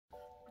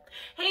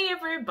Hey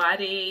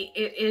everybody,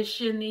 it is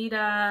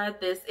Shanita.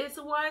 This is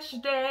wash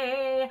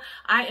day.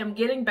 I am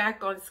getting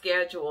back on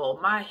schedule.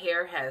 My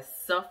hair has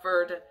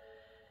suffered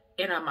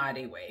in a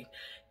mighty way.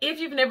 If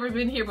you've never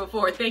been here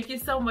before, thank you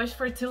so much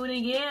for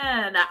tuning in.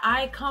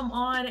 I come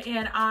on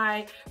and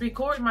I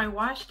record my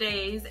wash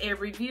days and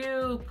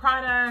review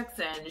products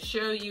and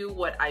show you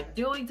what I'm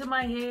doing to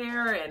my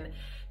hair and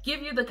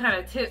give you the kind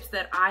of tips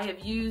that I have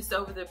used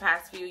over the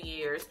past few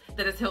years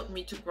that has helped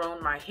me to grow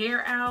my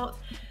hair out.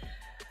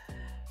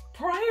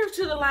 Prior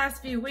to the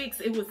last few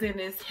weeks, it was in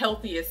its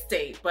healthiest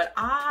state, but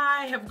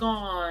I have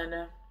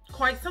gone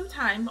quite some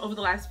time over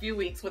the last few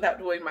weeks without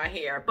doing my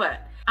hair,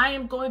 but I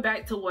am going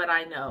back to what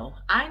I know.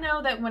 I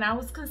know that when I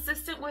was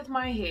consistent with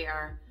my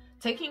hair,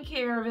 taking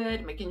care of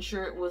it, making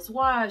sure it was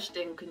washed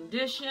and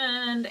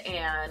conditioned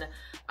and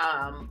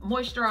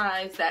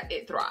moisturized, that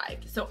it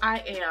thrived. So I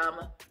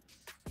am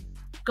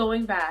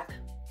going back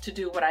to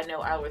do what I know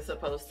I was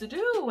supposed to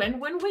do.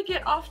 And when we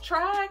get off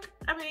track,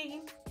 I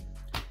mean,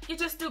 you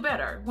just do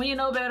better. When you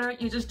know better,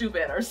 you just do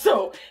better.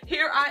 So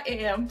here I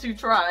am to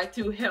try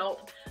to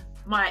help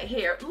my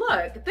hair.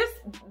 Look,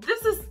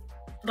 this is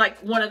like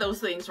one of those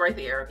things right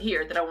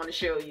here that I want to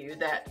show you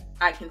that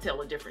I can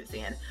tell a difference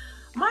in.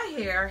 My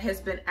hair has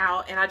been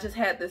out and I just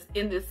had this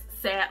in this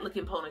sad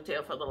looking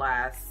ponytail for the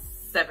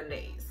last 7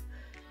 days.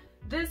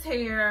 This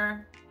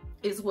hair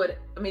is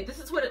this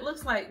is what it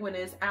looks like when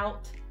it's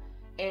out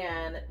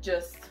and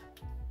just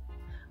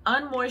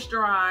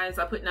unmoisturized.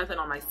 I put nothing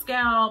on my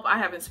scalp. I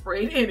haven't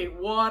sprayed any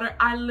water.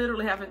 I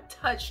literally haven't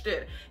touched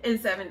it in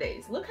 7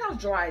 days. Look how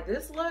dry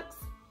this looks.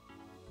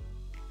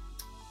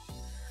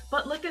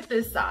 But look at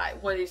this side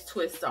where these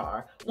twists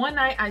are. One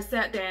night I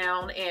sat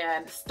down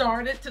and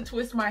started to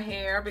twist my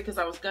hair because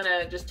I was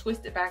gonna just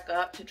twist it back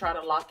up to try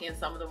to lock in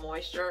some of the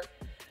moisture.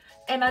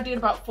 And I did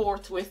about 4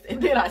 twists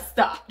and then I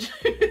stopped.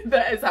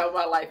 That is how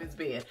my life has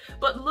been.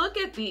 But look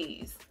at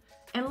these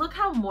and look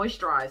how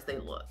moisturized they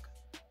look.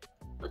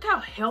 Look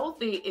how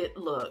healthy it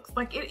looks.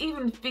 Like it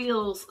even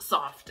feels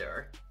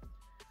softer.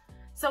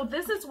 So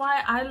this is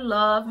why I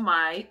love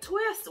my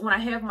twists. When I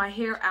have my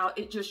hair out,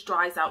 it just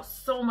dries out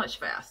so much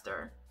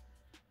faster.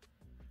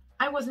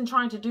 I wasn't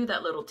trying to do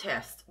that little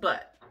test,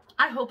 but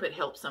I hope it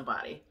helps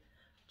somebody.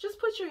 Just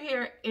put your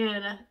hair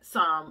in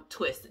some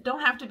twists.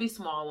 Don't have to be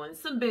small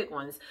ones, some big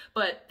ones,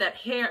 but that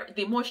hair,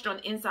 the moisture on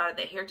the inside of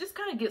the hair just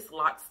kind of gets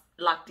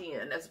locked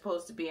in as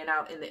opposed to being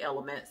out in the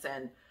elements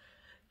and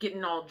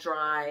getting all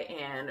dry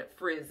and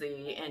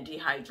frizzy and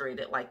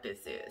dehydrated like this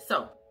is.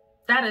 So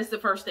that is the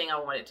first thing I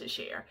wanted to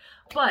share.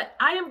 But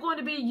I am going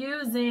to be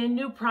using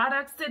new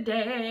products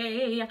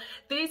today.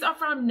 These are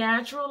from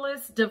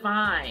Naturalist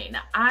Divine.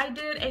 I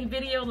did a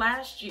video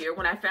last year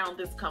when I found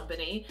this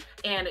company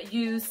and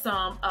used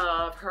some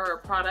of her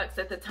products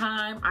at the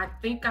time. I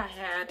think I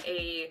had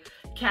a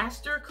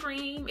castor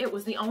cream. It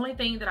was the only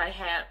thing that I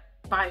had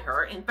by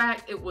her. In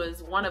fact, it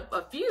was one of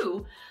a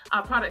few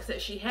products that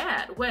she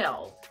had.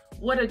 Well,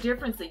 what a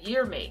difference a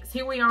year makes.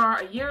 Here we are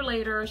a year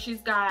later,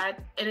 she's got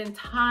an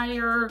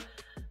entire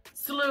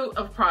slew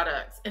of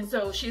products. And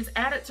so she's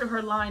added to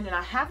her line and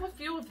I have a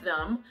few of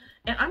them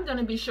and I'm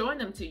gonna be showing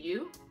them to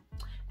you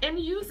and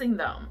using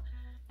them.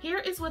 Here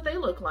is what they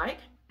look like.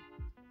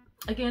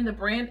 Again, the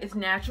brand is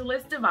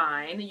Naturalist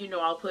Divine. You know,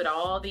 I'll put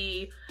all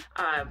the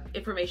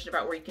information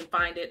about where you can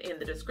find it in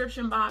the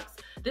description box.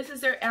 This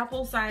is their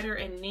apple cider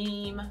and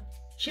neem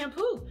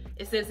shampoo.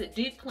 It says it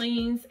deep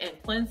cleans and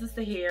cleanses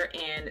the hair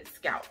and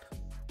scalp.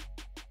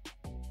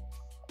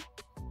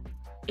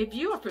 If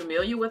you are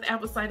familiar with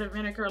apple cider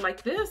vinegar,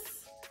 like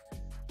this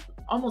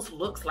almost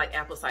looks like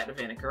apple cider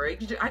vinegar.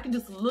 I can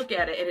just look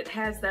at it and it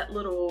has that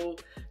little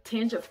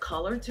tinge of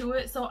color to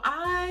it. So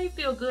I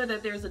feel good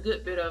that there's a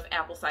good bit of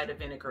apple cider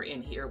vinegar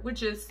in here,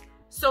 which is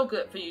so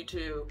good for you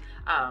to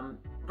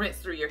rinse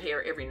through your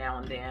hair every now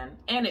and then.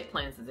 And it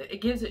cleanses it.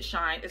 It gives it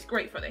shine. It's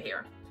great for the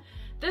hair.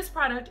 This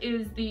product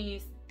is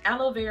the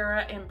aloe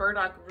vera and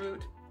burdock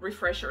root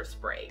refresher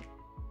spray.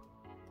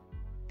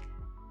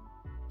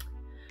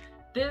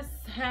 This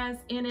has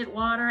in it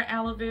water,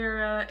 aloe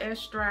vera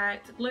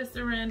extract,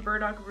 glycerin,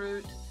 burdock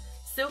root,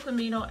 silk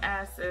amino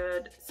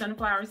acid,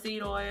 sunflower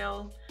seed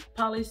oil,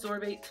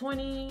 polysorbate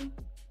 20,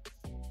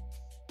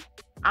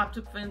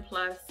 Optifin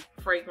Plus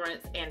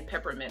fragrance, and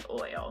peppermint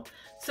oil.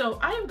 So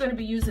I am going to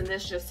be using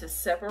this just to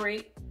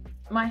separate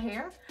my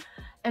hair.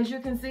 As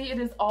you can see, it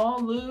is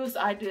all loose.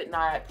 I did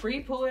not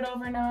pre-poo it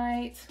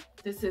overnight.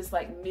 This is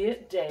like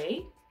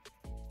midday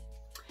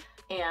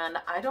and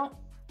I don't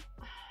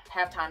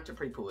have time to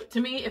pre-poo it.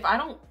 To me, if I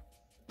don't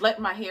let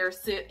my hair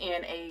sit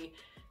in a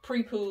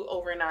pre-poo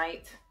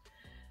overnight,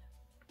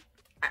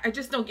 I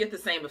just don't get the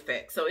same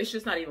effect. So it's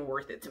just not even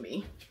worth it to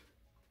me.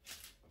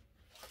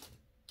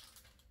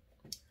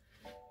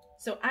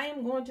 So I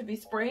am going to be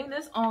spraying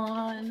this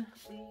on.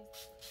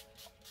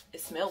 It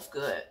smells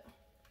good.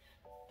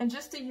 And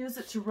just to use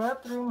it to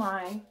rub through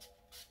my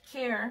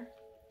hair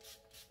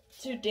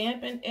to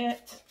dampen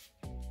it.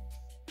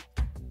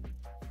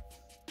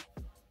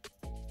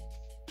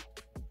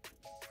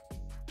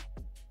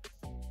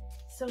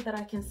 So that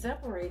I can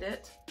separate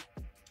it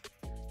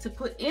to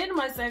put in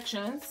my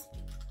sections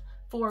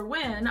for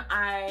when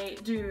I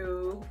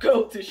do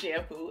go to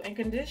shampoo and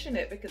condition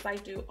it, because I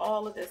do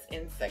all of this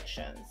in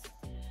sections.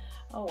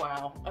 Oh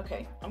wow,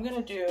 okay, I'm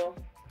gonna do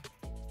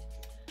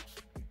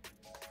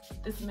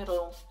this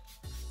middle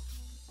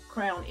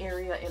crown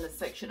area in a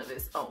section of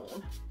its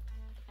own.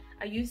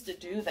 I used to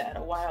do that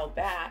a while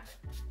back,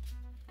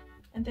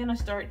 and then I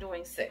started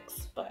doing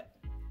 6, but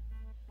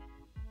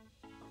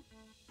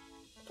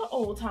for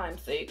old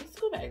time's sake, let's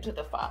go back to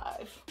the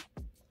 5.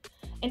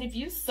 And if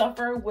you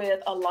suffer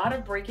with a lot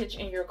of breakage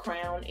in your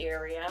crown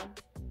area,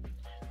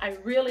 I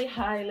really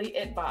highly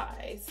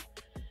advise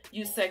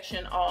you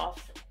section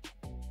off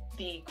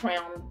the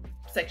crown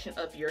section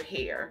of your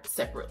hair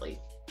separately.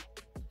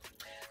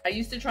 I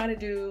used to try to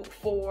do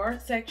 4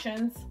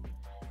 sections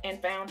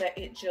and found that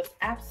it just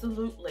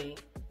absolutely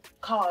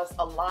caused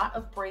a lot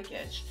of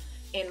breakage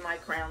in my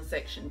crown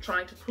section,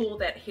 trying to pull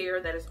that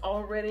hair that is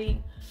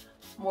already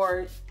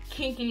more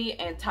kinky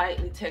and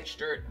tightly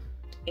textured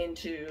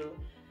into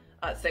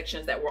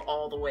sections that were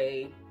all the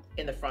way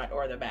in the front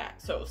or the back.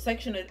 So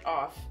section it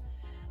off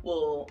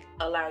will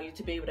allow you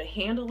to be able to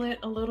handle it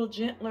a little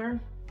gentler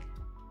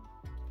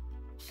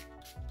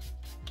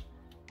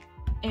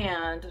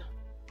and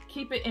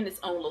keep it in its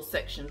own little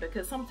section,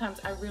 because sometimes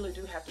I really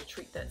do have to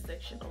treat that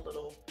section a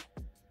little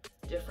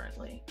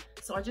differently.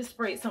 So I just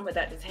sprayed some of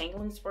that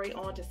detangling spray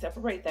on to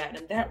separate that,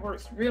 and that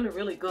works really,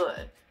 really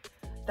good.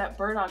 That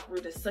burdock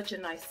root is such a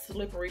nice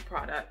slippery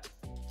product.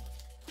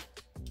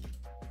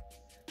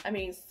 I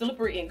mean,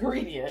 slippery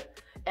ingredient,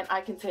 and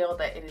I can tell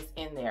that it is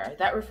in there.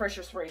 That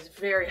refresher spray is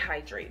very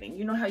hydrating.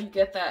 You know how you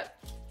get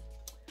that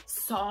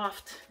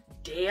soft,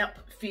 damp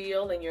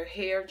feel and your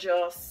hair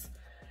just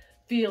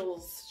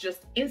feels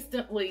just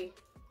instantly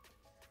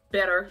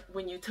better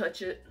when you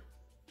touch it?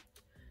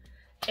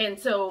 And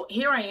so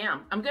here I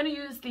am. I'm gonna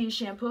use the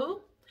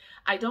shampoo.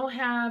 I don't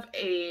have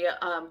a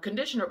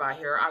conditioner by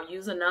here. I'll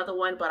use another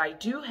one, but I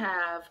do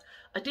have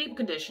a deep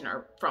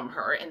conditioner from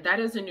her, and that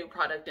is a new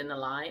product in the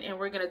line, and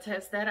we're gonna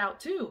test that out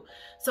too.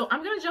 So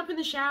I'm gonna jump in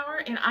the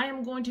shower and I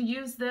am going to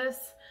use this,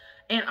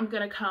 and I'm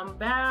gonna come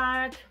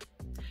back.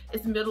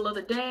 It's the middle of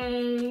the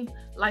day.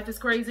 Life is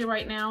crazy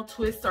right now.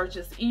 Twists are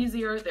just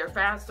easier, they're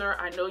faster.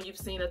 I know you've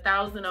seen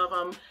 1,000 of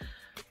them.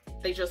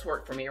 They just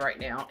work for me right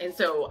now. And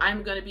so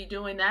I'm gonna be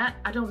doing that.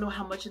 I don't know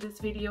how much of this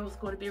video is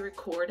going to be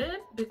recorded,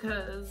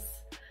 because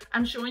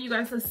I'm showing you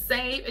guys the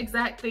same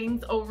exact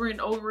things over and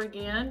over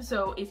again.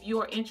 So if you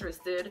are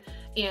interested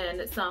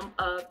in some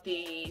of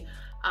the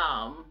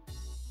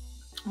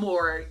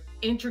more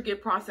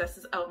intricate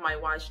processes of my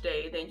wash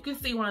day, then you can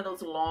see one of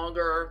those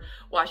longer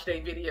wash day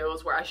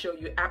videos where I show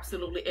you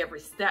absolutely every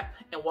step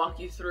and walk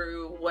you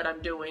through what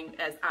I'm doing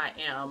as I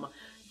am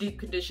deep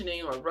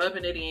conditioning or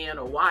rubbing it in,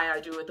 or why I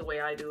do it the way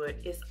I do it.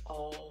 It's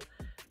all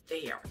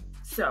there.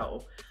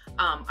 So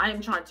I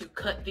am trying to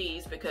cut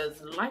these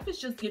because life is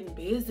just getting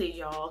busy,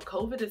 y'all.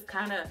 COVID is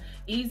kind of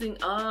easing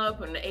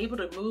up and able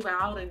to move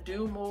out and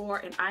do more,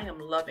 and I am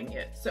loving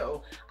it.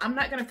 So I'm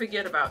not gonna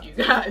forget about you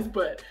guys,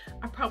 but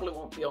I probably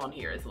won't be on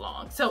here as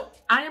long. So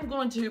I am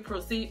going to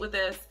proceed with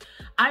this.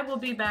 I will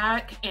be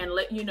back and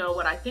let you know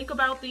what I think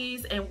about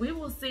these, and we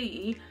will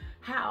see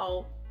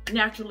how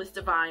Naturalist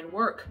Divine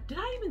work. Did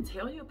I even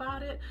tell you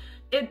about it?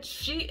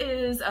 She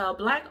is a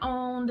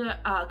Black-owned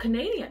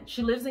Canadian.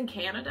 She lives in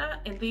Canada,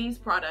 and these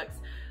products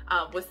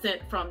was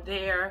sent from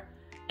there.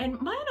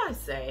 And might I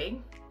say,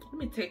 let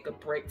me take a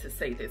break to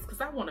say this, because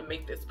I want to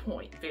make this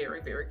point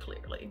very, very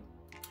clearly.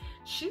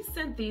 She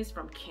sent these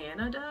from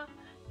Canada,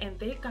 and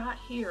they got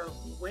here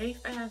way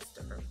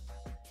faster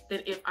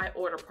than if I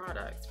order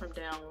products from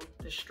down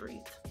the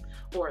street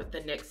or the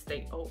next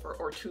state over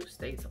or 2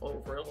 states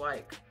over.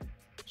 Like,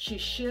 she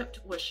shipped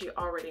what she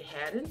already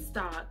had in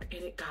stock,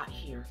 and it got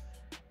here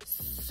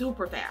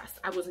super fast.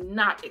 I was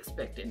not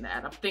expecting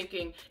that. I'm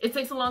thinking it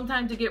takes a long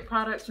time to get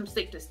products from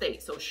state to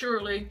state, so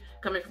surely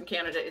coming from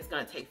Canada is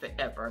going to take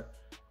forever.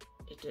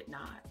 It did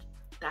not.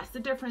 That's the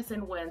difference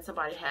in when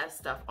somebody has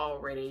stuff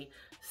already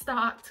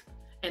stocked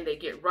and they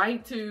get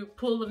right to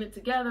pulling it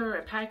together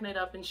and packing it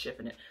up and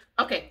shipping it.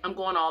 Okay, I'm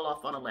going all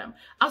off on a limb.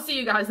 I'll see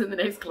you guys in the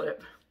next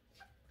clip.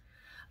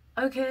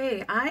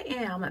 Okay, I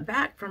am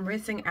back from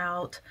rinsing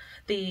out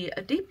the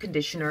deep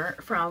conditioner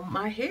from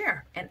my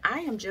hair, and I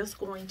am just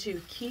going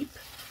to keep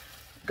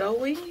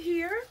going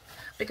here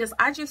because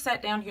I just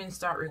sat down here and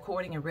started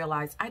recording and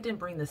realized I didn't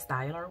bring the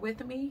styler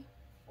with me,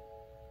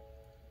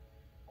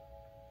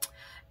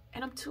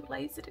 and I'm too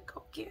lazy to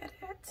go get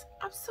it.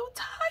 I'm so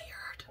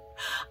tired.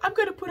 I'm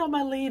gonna put on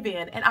my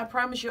leave-in, and I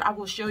promise you I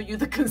will show you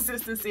the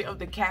consistency of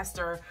the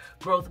castor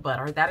growth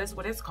butter. That is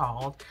what it's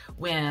called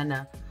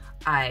when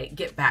I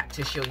get back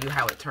to show you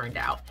how it turned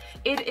out.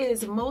 It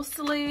is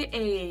mostly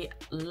a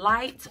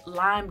light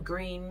lime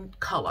green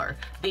color.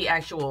 The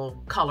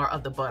actual color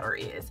of the butter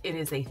is. It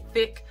is a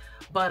thick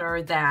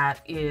butter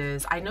that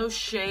is, I know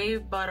shea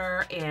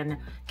butter and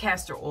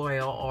castor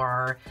oil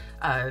are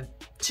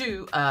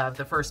 2 of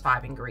the first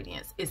 5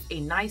 ingredients. It's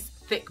a nice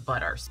thick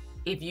butter.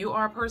 If you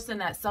are a person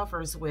that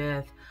suffers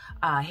with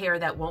hair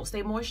that won't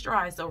stay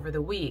moisturized over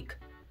the week,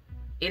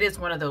 it is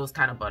one of those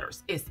kind of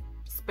butters. It's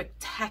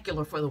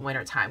spectacular for the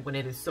winter time when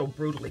it is so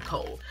brutally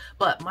cold.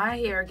 But my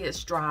hair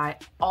gets dry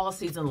all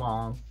season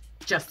long,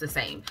 just the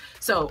same.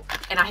 So,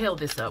 and I held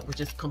this up,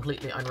 which is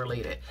completely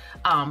unrelated.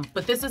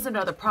 But this is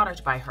another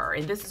product by her,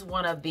 and this is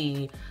one of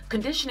the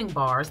conditioning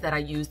bars that I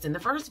used in the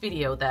first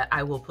video that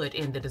I will put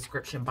in the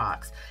description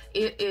box.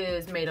 It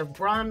is made of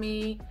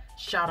brahmi,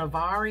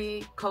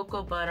 shatavari,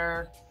 cocoa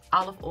butter,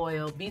 olive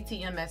oil,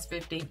 BTMS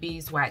 50,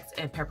 beeswax,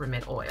 and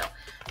peppermint oil.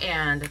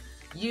 And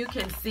you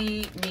can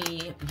see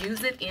me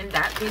use it in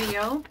that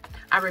video.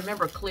 I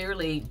remember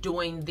clearly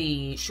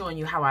showing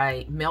you how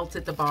I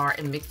melted the bar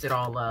and mixed it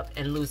all up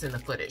and losing the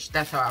footage.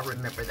 That's how I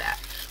remember that.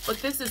 But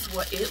this is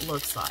what it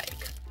looks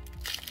like.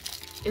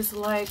 It's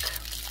like,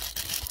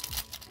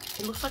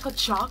 it looks like a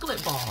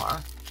chocolate bar.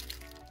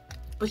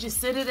 But you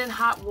sit it in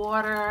hot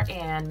water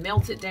and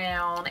melt it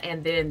down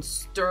and then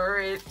stir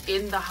it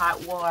in the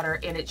hot water,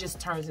 and it just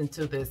turns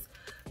into this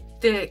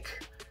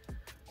thick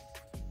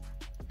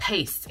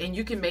paste. And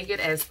you can make it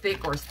as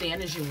thick or as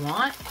thin as you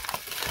want.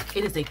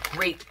 It is a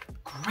great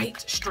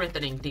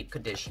strengthening deep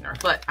conditioner,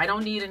 but I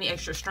don't need any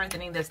extra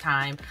strengthening this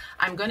time.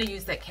 I'm going to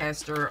use that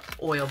castor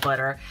oil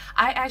butter.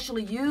 I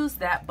actually used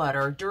that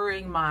butter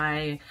during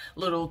my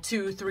little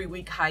 2-3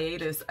 week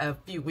hiatus a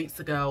few weeks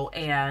ago,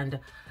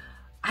 and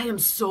I am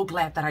so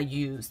glad that I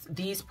used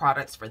these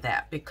products for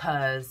that,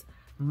 because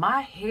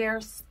my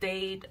hair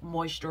stayed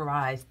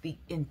moisturized the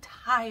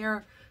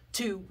entire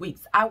 2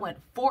 weeks. I went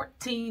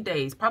 14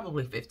 days,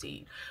 probably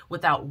 15,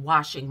 without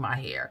washing my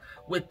hair,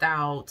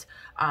 without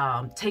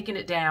taking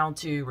it down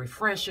to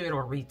refresh it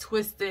or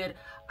retwist it.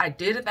 I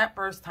did it that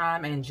first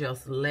time and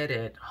just let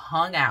it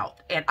hung out.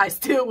 And I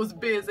still was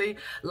busy.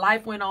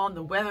 Life went on.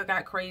 The weather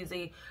got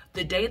crazy.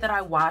 The day that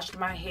I washed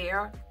my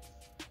hair,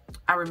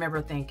 I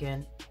remember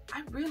thinking,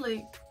 I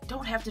really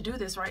don't have to do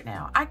this right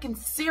now. I can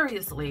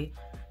seriously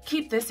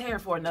keep this hair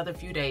for another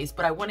few days,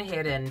 but I went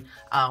ahead and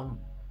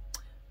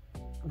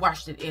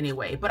washed it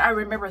anyway. But I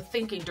remember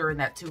thinking during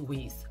that 2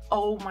 weeks,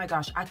 oh my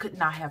gosh, I could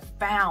not have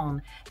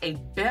found a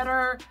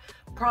better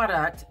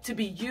product to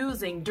be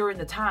using during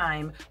the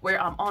time where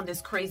I'm on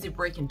this crazy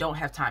break and don't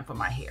have time for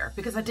my hair,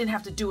 because I didn't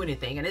have to do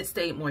anything and it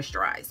stayed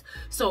moisturized.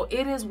 So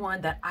it is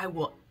one that I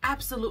will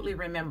absolutely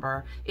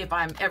remember if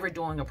I'm ever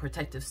doing a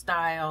protective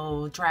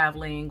style,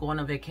 traveling, going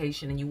on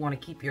vacation, and you want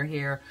to keep your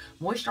hair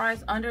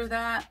moisturized under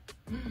that.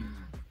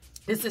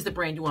 This is the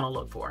brand you want to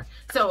look for.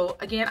 So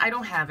again, I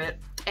don't have it,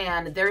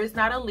 and there is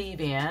not a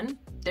leave-in.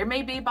 There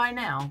may be by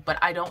now, but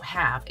I don't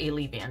have a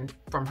leave-in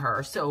from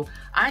her. So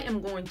I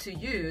am going to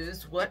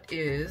use what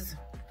is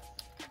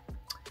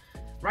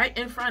right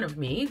in front of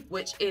me,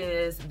 which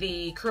is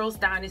the Curls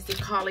Dynasty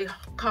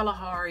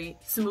Kalahari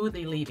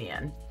Smoothie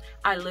Leave-In.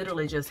 I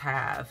literally just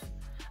have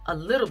a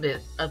little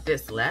bit of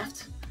this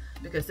left,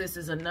 because this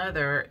is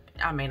another,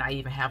 I mean, I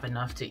even have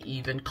enough to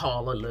even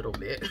call a little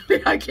bit.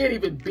 I can't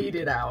even beat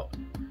it out.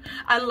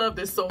 I love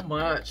this so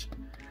much.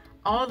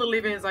 All the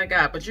leave-ins I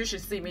got, but you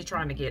should see me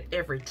trying to get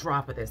every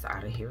drop of this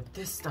out of here.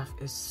 This stuff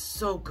is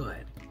so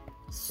good.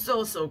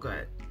 So, so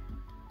good.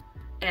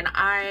 And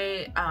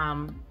I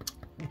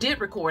did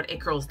record a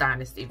Curls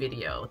Dynasty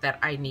video that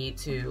I need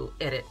to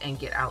edit and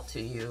get out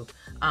to you.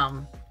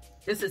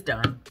 This is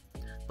done,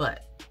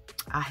 but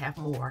I have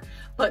more.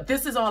 But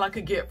this is all I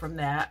could get from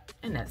that,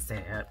 and that's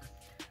sad.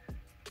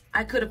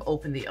 I could have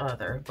opened the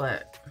other,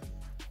 but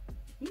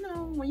you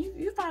know, when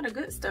you find the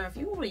good stuff,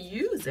 you want to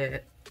use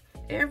it.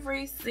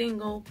 Every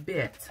single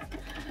bit.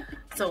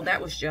 So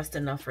that was just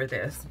enough for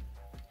this.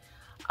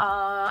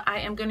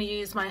 I am going to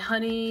use my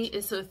honey.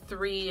 It's a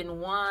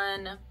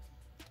 3-in-1.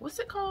 What's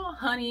it called?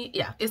 Honey?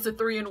 Yeah, it's a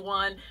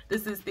 3-in-1.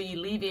 This is the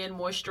leave-in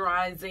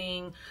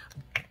moisturizing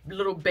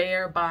little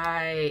bear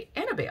by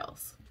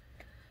Annabelle's.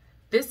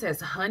 This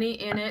has honey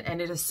in it,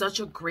 and it is such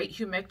a great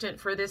humectant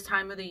for this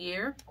time of the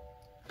year.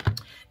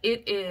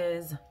 It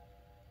is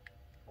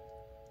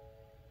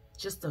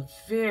just a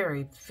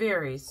very,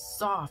 very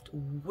soft,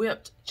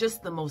 whipped,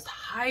 just the most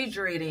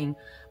hydrating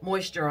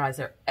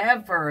moisturizer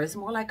ever. It's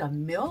more like a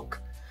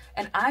milk,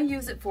 and I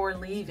use it for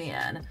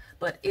leave-in,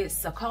 but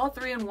it's called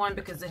 3-in-1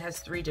 because it has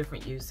 3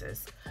 different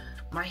uses.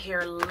 My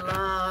hair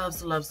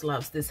loves, loves,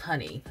 loves this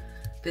honey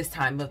this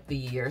time of the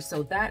year,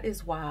 so that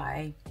is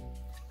why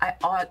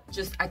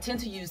I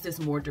tend to use this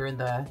more during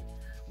the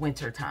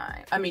winter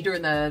time. I mean,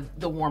 during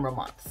the warmer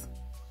months,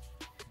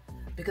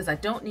 because I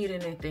don't need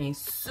anything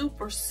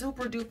super,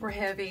 super duper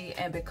heavy,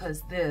 and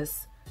because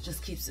this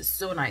just keeps it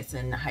so nice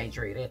and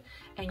hydrated.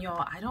 And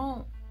y'all, I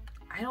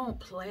don't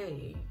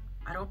play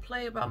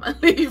about my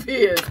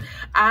leave-ins.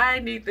 I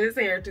need this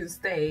hair to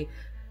stay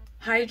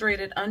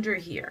hydrated under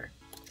here.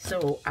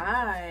 So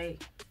I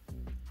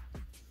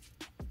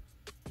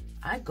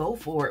go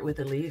for it with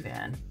the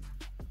leave-in.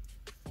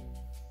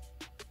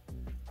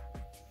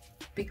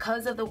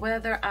 Because of the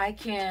weather, I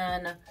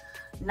can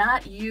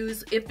not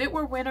use, if it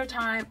were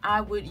wintertime,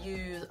 I would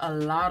use a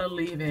lot of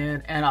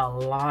leave-in and a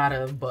lot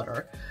of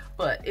butter.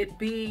 But it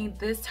being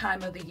this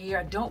time of the year,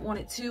 I don't want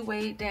it too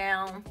weighed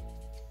down,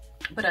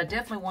 but I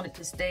definitely want it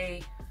to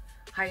stay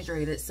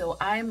hydrated. So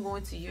I'm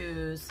going to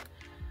use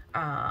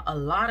a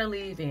lot of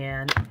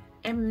leave-in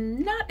and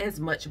not as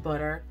much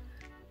butter,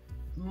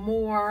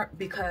 more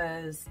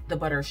because the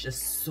butter is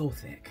just so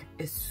thick.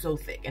 It's so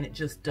thick and it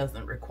just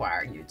doesn't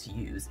require you to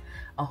use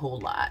a whole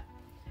lot.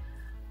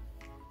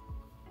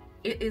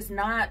 It is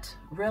not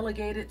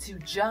relegated to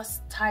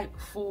just type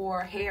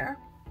 4 hair.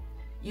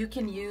 You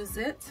can use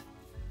it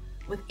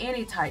with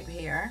any type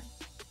hair.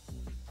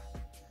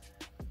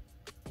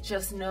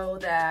 Just know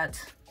that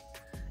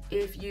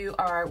if you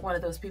are one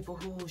of those people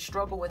who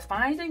struggle with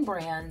finding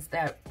brands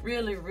that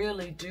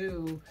really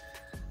do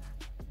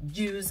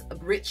use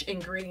rich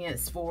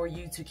ingredients for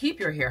you to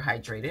keep your hair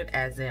hydrated,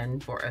 as in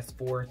for us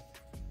for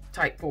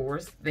type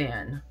 4s,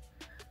 then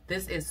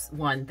this is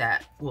one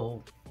that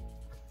will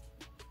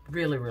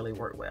really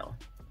work well.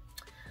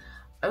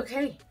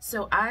 Okay,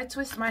 so I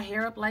twist my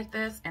hair up like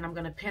this and I'm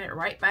gonna pin it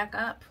right back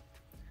up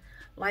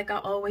like I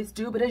always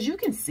do. But as you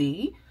can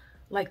see,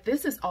 like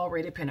this has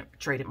already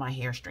penetrated my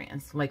hair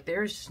strands. Like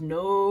there's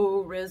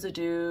no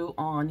residue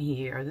on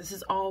here. This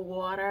is all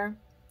water.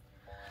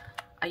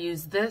 I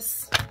use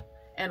this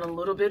and a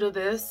little bit of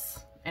this,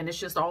 and it's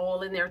just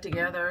all in there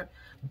together.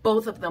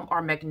 Both of them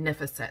are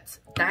magnificent.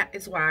 That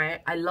is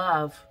why I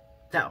love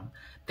them.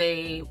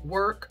 They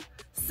work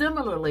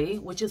similarly,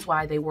 which is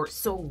why they work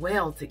so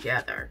well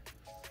together.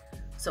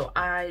 So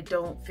I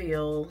don't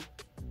feel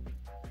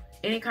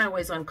any kind of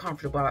ways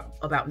uncomfortable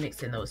about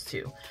mixing those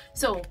two.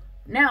 So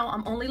now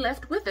I'm only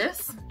left with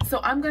this. So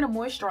I'm gonna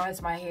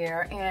moisturize my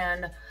hair,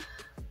 and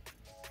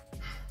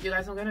you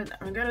guys, I'm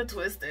gonna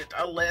twist it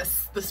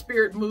unless the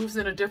spirit moves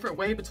in a different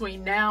way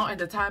between now and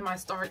the time I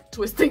start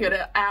twisting it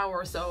an hour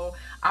or so.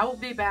 I will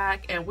be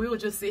back and we will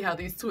just see how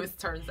these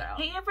twists turns out.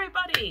 Hey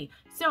everybody,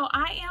 so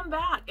I am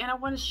back and I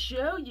want to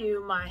show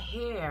you my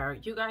hair.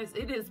 You guys,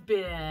 it has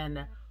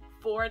been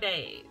 4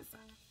 days,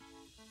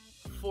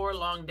 4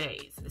 long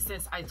days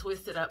since I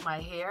twisted up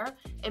my hair.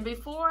 And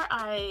before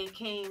I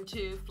came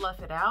to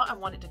fluff it out, I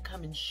wanted to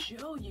come and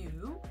show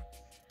you.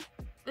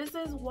 This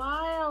is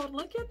wild.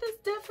 Look at this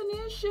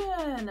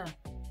definition.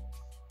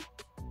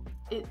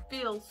 It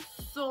feels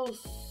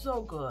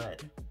so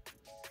good.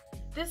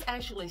 This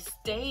actually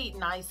stayed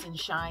nice and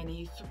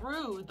shiny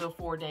through the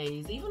 4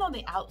 days, even on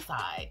the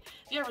outside.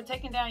 If you ever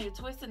taken down your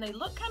twists and they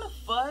look kind of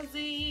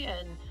fuzzy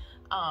and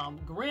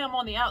grim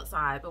on the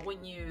outside, but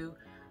when you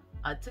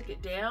took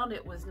it down,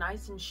 it was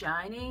nice and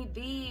shiny.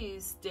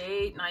 These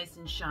stayed nice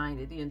and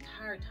shiny the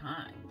entire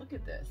time. Look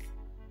at this.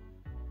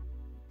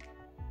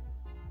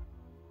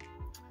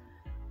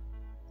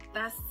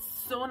 That's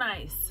so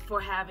nice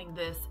for having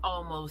this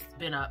almost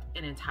been up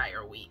an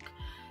entire week.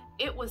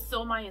 It was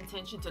so my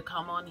intention to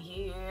come on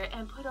here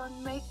and put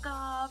on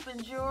makeup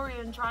and jewelry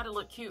and try to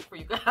look cute for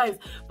you guys,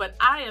 but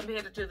I am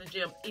headed to the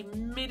gym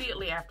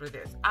immediately after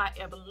this. I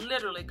am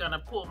literally gonna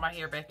pull my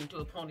hair back into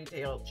a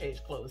ponytail,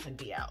 change clothes, and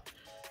be out.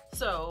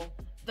 So,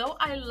 though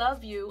I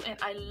love you and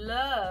I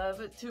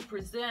love to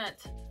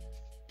present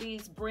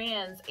these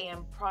brands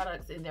and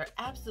products in their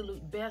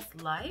absolute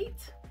best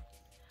light,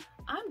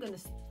 I'm gonna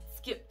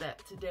skip that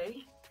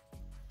today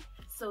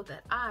so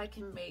that I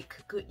can make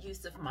good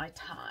use of my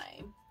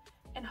time,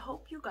 and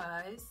hope you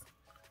guys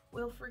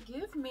will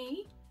forgive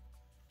me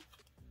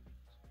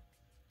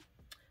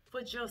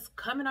for just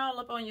coming all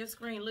up on your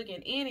screen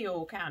looking any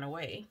old kind of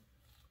way.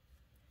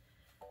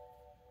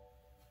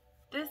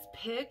 This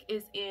pic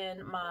is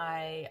in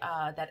my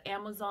that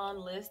Amazon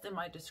list in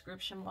my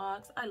description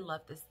box. I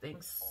love this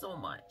thing so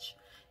much.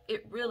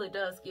 It really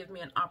does give me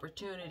an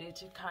opportunity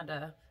to kind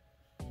of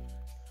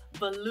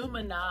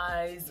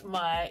voluminize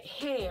my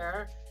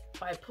hair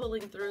by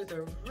pulling through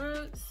the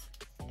roots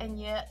and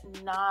yet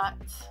not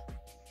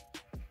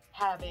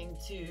having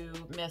to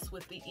mess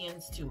with the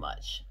ends too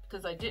much,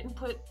 because I didn't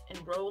put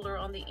enroller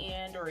on the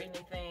end or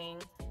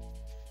anything,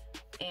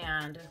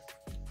 and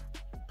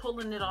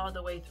pulling it all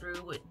the way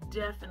through would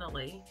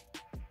definitely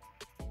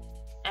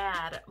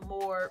add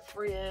more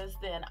frizz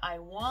than I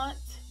want.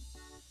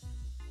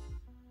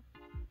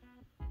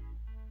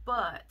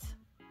 But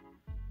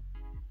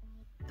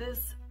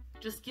this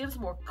just gives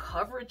more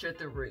coverage at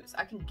the roots.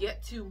 I can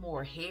get to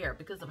more hair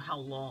because of how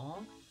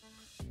long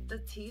the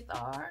teeth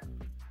are.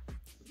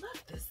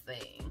 Love this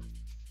thing.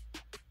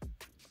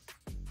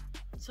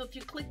 So if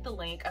you click the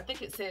link, I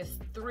think it says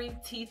 3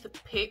 teeth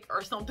pick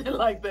or something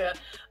like that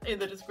in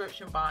the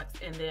description box,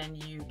 and then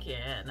you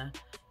can,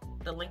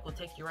 the link will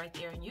take you right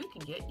there and you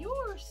can get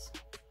yours.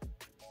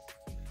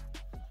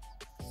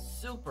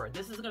 Super.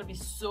 This is going to be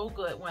so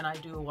good when I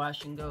do a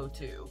wash and go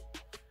too,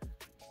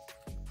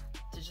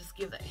 to just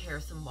give that hair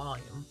some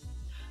volume.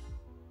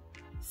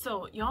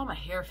 So y'all, my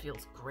hair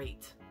feels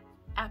great.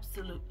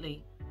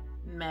 Absolutely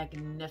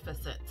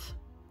magnificent.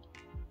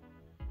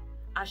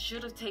 I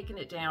should have taken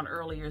it down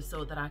earlier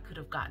so that I could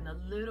have gotten a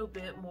little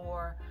bit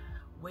more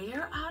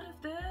wear out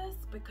of this,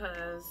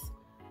 because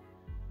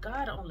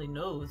God only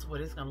knows what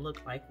it's gonna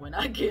look like when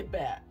I get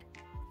back.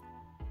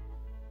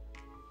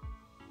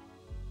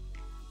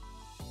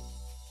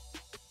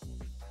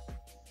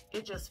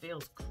 It just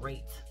feels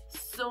great.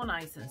 So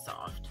nice and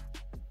soft.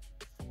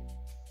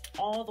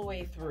 All the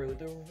way through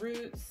the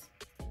roots,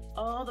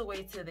 all the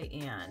way to the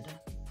end.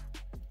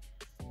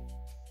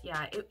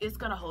 Yeah, it's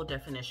gonna hold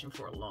definition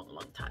for a long,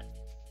 long time.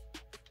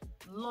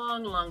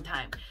 Long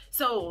time.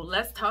 So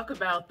let's talk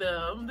about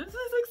them. This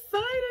is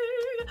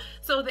exciting.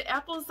 So the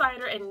apple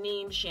cider and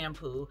neem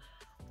shampoo.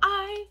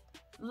 I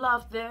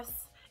love this.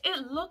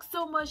 It looks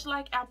so much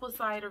like apple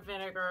cider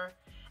vinegar,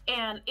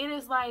 and it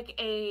is like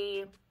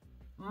a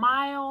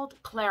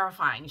mild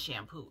clarifying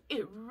shampoo.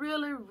 It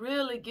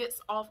really gets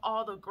off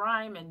all the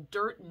grime and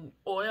dirt and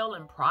oil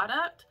and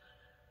product.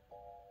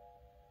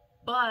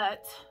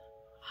 But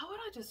how would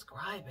I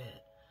describe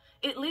it?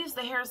 It leaves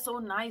the hair so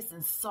nice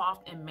and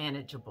soft and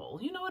manageable.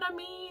 You know what I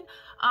mean?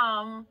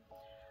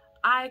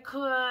 I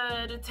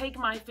could take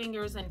my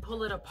fingers and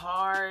pull it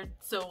apart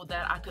so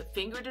that I could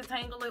finger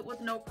detangle it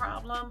with no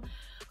problem.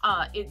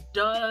 It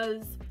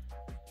does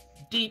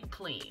deep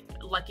clean.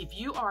 Like if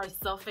you are a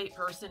sulfate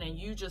person and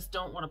you just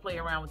don't want to play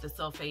around with the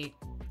sulfate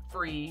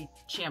free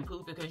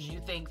shampoo because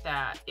you think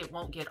that it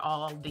won't get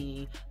all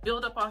the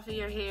buildup off of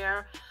your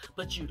hair,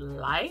 but you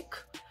like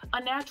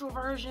a natural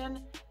version,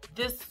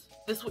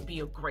 this would be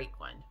a great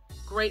one.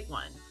 Great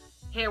one.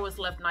 Hair was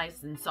left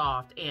nice and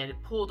soft and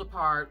it pulled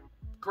apart.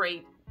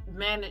 Great.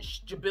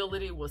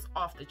 Manageability was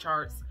off the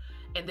charts.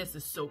 And this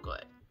is so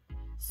good.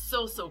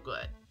 So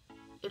good.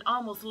 It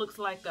almost looks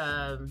like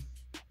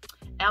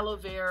aloe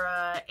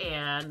vera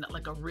and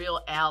like a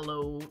real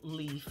aloe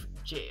leaf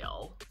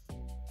gel.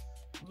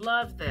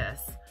 Love this.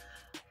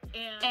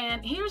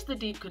 And here's the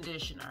deep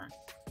conditioner.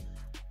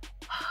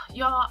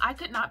 Y'all, I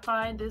could not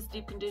find this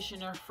deep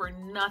conditioner for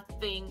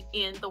nothing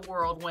in the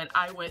world when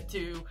I went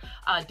to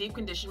deep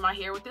condition my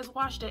hair with this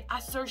wash day. I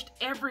searched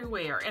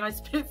everywhere and I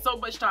spent so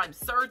much time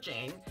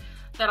searching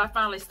that I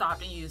finally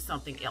stopped and used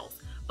something else.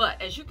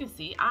 But as you can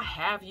see, I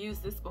have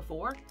used this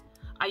before.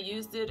 I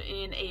used it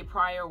in a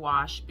prior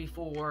wash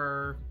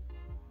before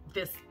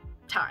this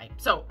time.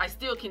 So I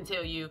still can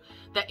tell you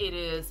that it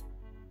is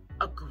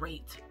a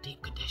great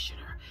deep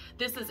conditioner.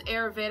 This is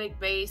Ayurvedic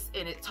based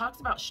and it talks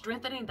about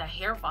strengthening the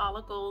hair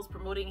follicles,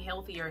 promoting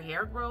healthier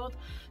hair growth.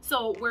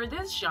 So where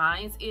this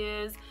shines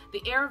is the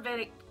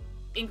Ayurvedic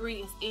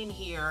ingredients in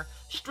here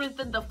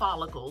strengthen the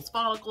follicles.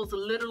 Follicles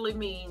literally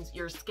means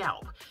your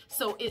scalp.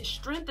 So it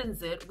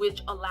strengthens it,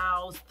 which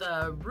allows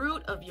the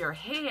root of your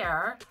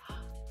hair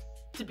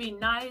to be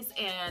nice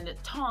and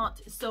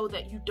taut so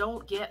that you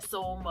don't get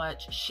so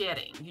much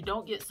shedding. You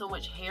don't get so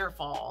much hair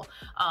fall.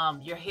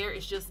 Your hair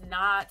is just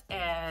not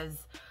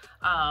as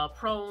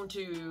prone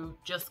to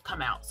just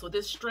come out. So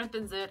this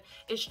strengthens it.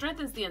 It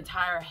strengthens the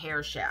entire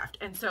hair shaft.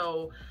 And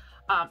so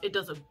it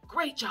does a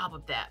great job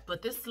of that.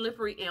 But this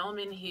slippery elm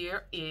in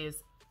here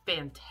is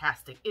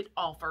fantastic. It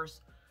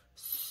offers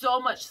so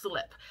much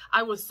slip.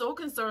 I was so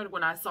concerned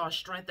when I saw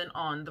strengthen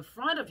on the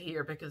front of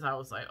here because I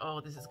was like,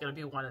 oh, this is going to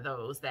be one of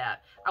those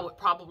that I would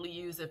probably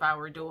use if I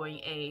were doing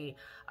a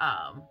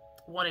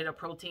wanted a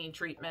protein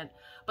treatment.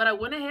 But I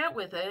went ahead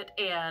with it,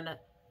 and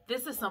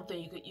this is something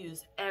you could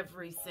use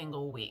every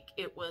single week.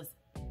 It was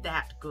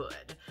that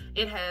good.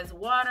 It has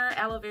water,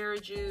 aloe vera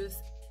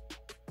juice,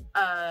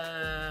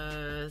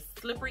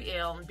 slippery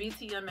elm,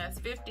 BTMS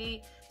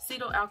 50,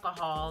 cetyl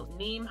alcohol,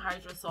 neem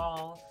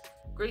hydrosol,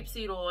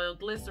 grapeseed oil,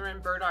 glycerin,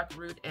 burdock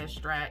root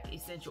extract,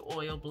 essential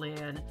oil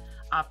blend,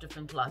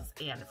 Optifin Plus,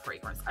 and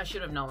fragrance. I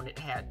should have known it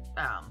had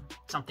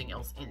something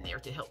else in there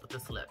to help with the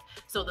slip.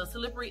 So the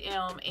slippery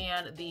elm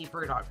and the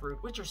burdock root,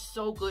 which are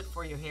so good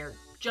for your hair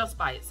just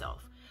by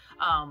itself,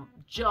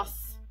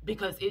 just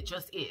because it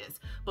just is.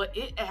 But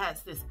it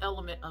has this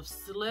element of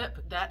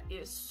slip that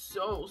is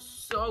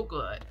so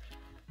good.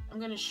 I'm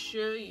gonna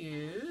show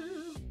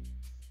you.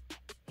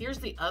 Here's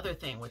the other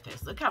thing with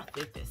this. Look how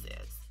thick this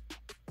is.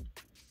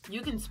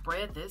 You can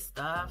spread this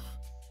stuff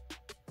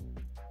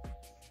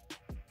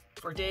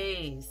for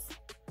days.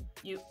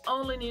 You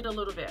only need a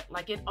little bit.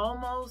 Like, it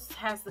almost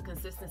has the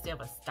consistency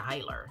of a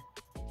styler.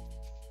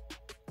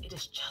 It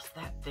is just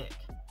that thick.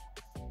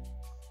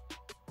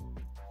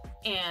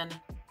 And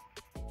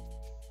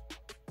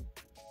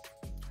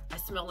I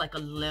smell like a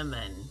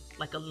lemon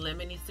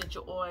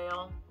essential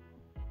oil.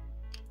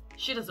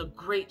 She does a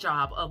great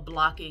job of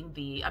blocking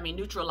the,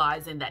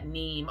 neutralizing that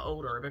neem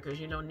odor, because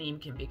you know neem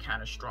can be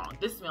kind of strong.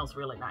 This smells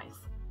really nice.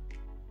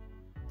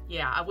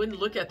 Yeah, I wouldn't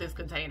look at this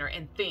container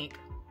and think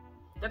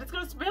that it's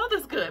gonna smell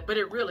this good, but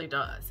it really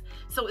does.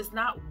 So it's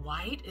not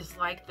white, it's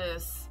like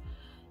this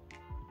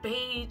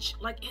beige,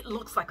 like it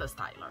looks like a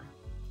styler.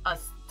 A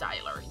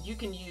styler. You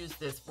can use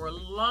this for a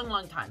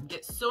long time.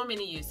 Get so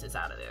many uses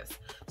out of this.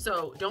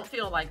 So don't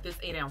feel like this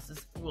 8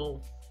 ounces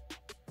will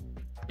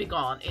be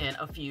gone in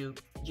a few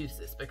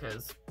uses,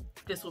 because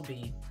this will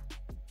be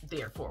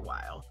there for a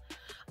while.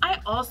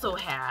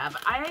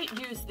 I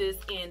used this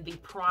in the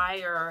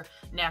prior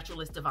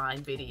Naturalist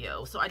Divine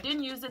video, so I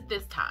didn't use it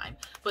this time,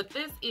 but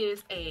this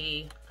is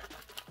a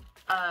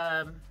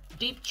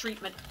deep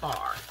treatment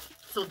bar.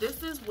 So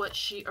this is what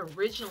she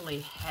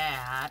originally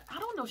had. I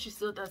don't know if she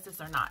still does this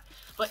or not,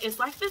 but it's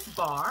like this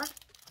bar,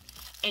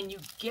 and you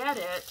get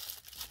it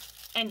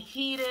and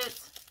heat it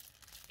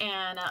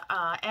and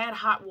add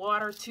hot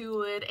water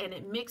to it, and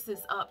it mixes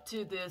up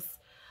to this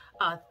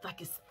like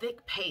this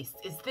thick paste.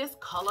 Is this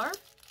color?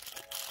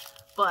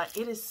 but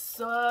it is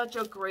such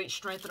a great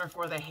strengthener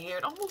for the hair.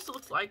 It almost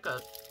looks like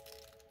a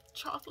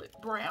chocolate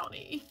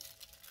brownie.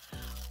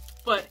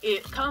 But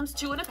it comes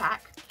 2 in a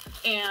pack,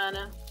 and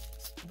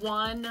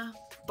 1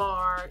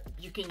 bar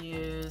you can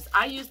use.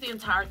 I used the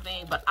entire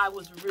thing, but I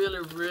was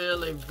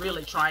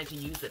really trying to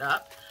use it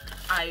up.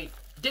 I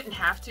didn't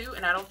have to,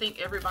 and I don't think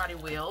everybody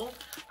will.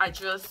 I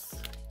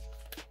just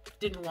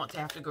didn't want to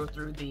have to go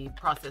through the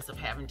process of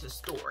having to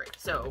store it.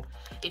 So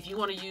if you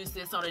want to use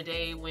this on a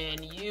day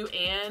when you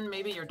and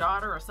maybe your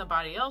daughter or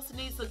somebody else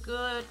needs a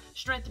good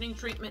strengthening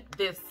treatment,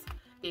 this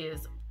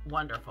is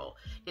wonderful.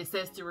 It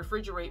says to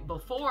refrigerate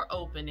before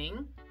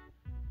opening,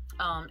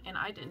 and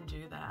I didn't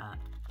do that.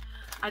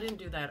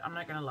 I'm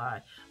not gonna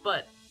lie.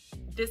 But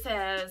this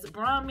has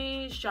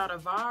brahmi,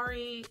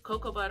 shatavari,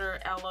 cocoa butter,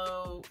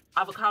 aloe,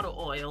 avocado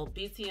oil,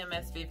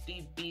 BTMS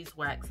 50,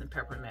 beeswax, and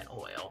peppermint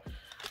oil.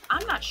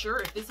 I'm not sure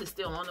if this is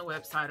still on the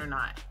website or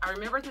not. I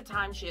remember at the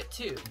time she had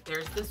 2.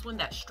 There's this one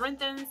that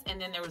strengthens,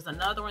 and then there was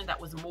another one that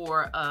was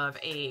more of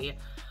a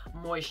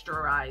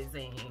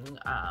moisturizing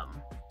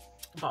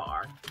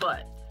bar.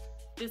 But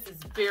this is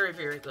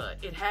very good.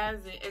 It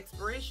has the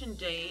expiration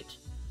date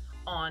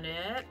on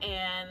it,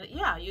 and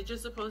yeah, you're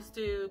just supposed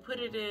to put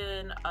it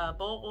in a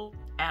bowl,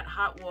 add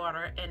hot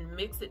water, and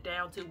mix it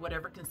down to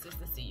whatever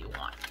consistency you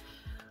want.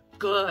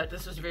 Good.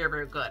 This was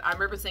very good. I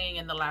remember saying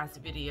in the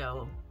last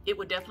video, it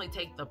would definitely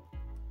take the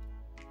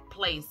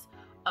place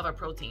of a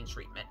protein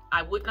treatment.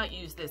 I would not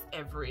use this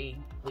every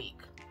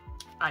week.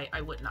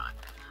 I would not.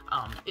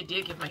 It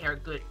did give my hair a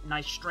good,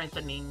 nice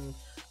strengthening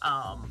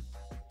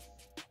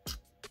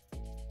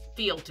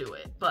feel to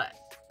it,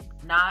 but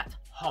not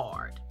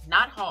hard.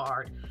 Not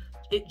hard.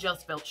 It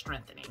just felt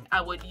strengthening.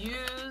 I would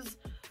use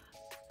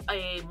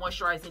a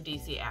moisturizing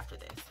DC after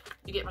this.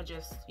 You get my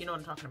gist? You know what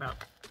I'm talking about?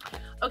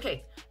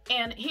 Okay,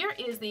 and here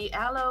is the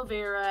aloe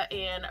vera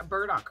and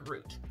burdock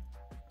root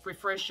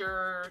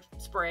refresher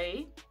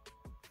spray.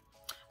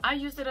 I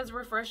used it as a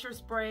refresher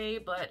spray,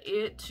 but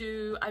it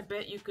too, I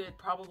bet you could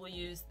probably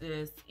use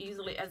this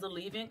easily as a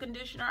leave-in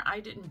conditioner.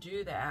 I didn't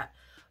do that,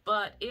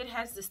 but it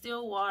has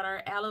distilled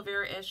water, aloe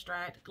vera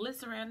extract,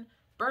 glycerin,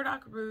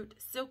 burdock root,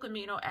 silk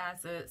amino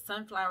acid,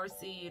 sunflower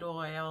seed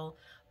oil,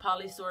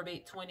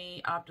 polysorbate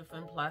 20,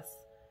 Optifin Plus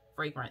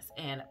fragrance,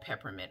 and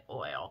peppermint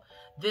oil.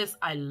 This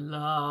I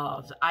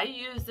loved. I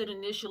used it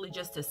initially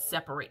just to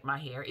separate my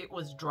hair. It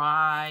was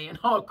dry and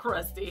all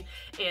crusty,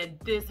 and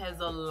this has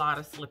a lot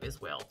of slip as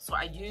well. So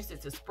I used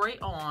it to spray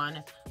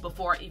on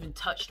before I even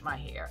touched my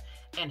hair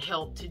and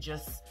help to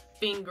just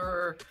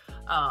finger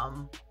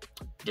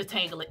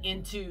detangle it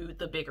into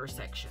the bigger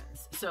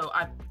sections. So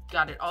I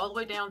got it all the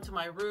way down to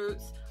my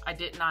roots. I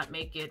did not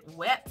make it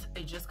wet.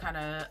 It just kind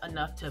of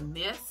enough to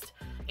mist.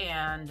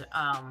 And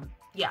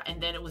yeah,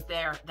 and then it was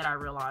there that I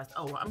realized,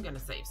 oh, I'm gonna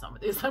save some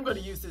of this. I'm gonna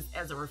use this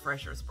as a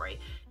refresher spray.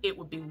 It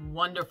would be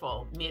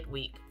wonderful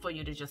midweek for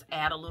you to just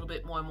add a little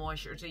bit more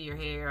moisture to your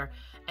hair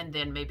and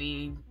then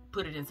maybe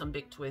put it in some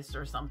big twist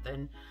or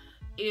something.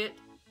 It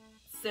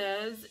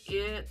says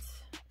it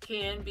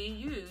can be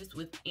used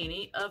with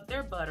any of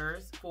their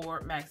butters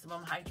for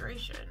maximum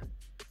hydration.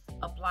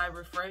 Apply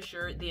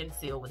refresher, then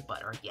seal with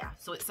butter. Yeah,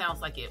 so it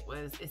sounds like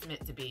it's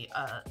meant to be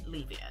a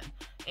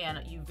leave-in, and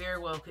you very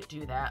well could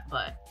do that,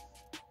 but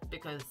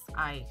because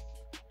I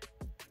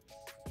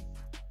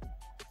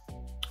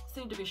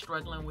seem to be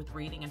struggling with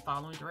reading and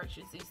following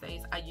directions these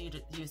days, I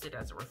used it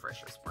as a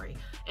refresher spray.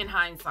 In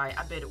hindsight,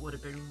 I bet it would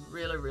have been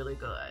really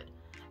good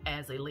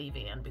as a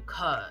leave-in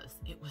because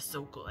it was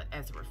so good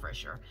as a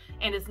refresher.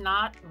 And it's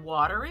not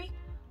watery.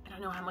 I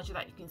don't know how much of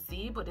that you can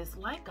see, but it's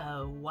like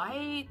a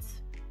white,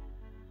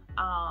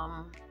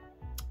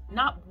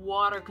 not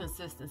water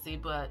consistency,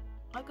 but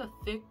like a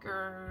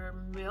thicker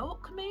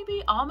milk,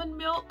 maybe almond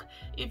milk.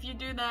 If you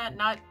do that,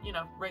 not, you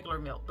know, regular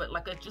milk, but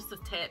like just a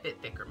tad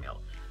bit thicker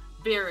milk.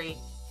 Very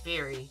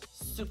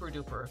super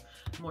duper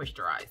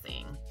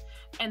moisturizing.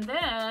 And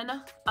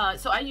then,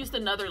 so I used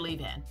another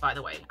leave-in, by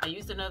the way. I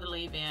used another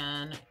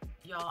leave-in.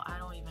 Y'all, I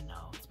don't even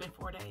know. It's been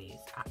 4 days.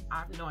 I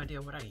have no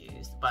idea what I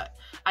used, but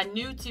I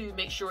knew to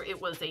make sure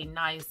it was a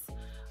nice,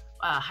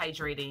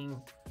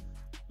 hydrating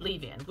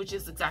leave-in, which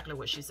is exactly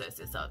what she says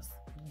it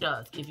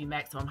does give you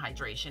maximum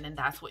hydration, and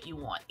that's what you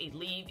want. A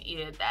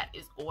leave-in that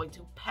is going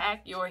to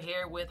pack your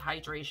hair with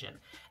hydration,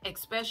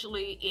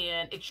 especially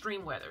in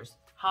extreme weathers,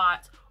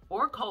 hot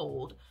or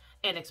cold,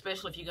 and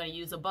especially if you're going to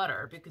use a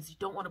butter, because you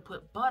don't want to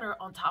put butter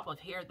on top of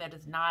hair that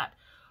is not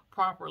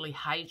properly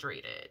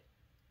hydrated,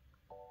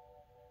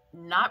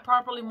 not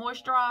properly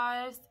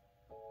moisturized.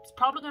 It's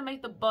probably going to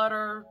make the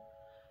butter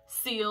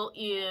seal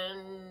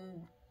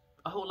in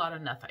a whole lot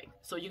of nothing.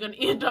 So you're going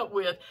to end up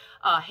with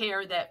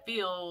hair that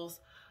feels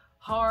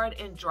hard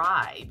and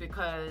dry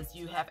because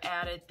you have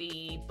added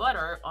the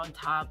butter on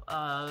top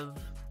of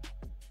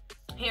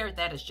hair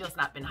that has just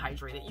not been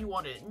hydrated. You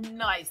want it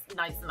nice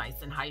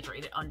and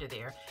hydrated under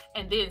there,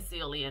 and then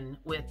seal in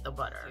with the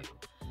butter.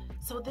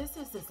 So this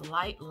is this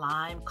light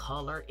lime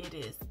color. It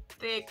is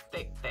thick.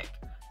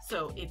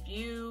 So if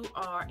you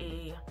are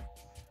a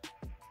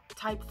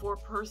type 4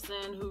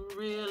 person who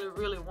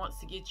really wants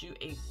to get you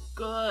a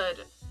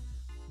good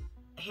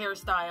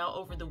hairstyle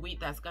over the week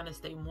that's going to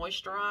stay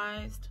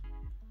moisturized,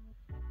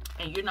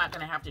 and you're not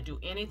going to have to do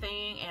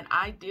anything. And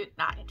I did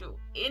not do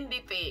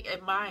anything,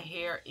 and my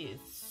hair is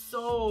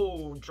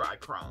so dry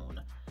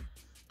prone.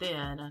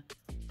 Then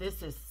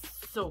this is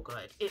so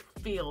good. It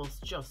feels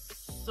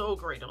just so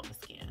great on the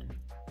skin.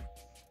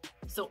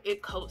 So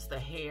it coats the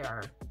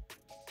hair.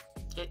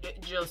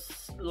 It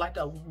just like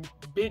a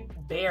big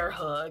bear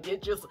hug.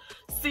 It just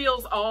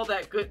seals all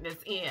that goodness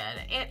in.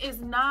 And it's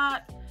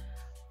not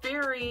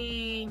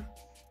very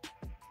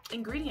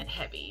ingredient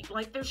heavy.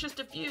 Like, there's just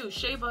a few: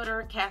 shea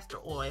butter, castor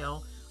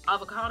oil,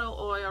 avocado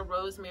oil,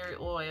 rosemary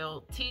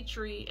oil, tea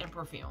tree, and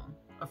perfume,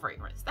 a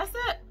fragrance. That's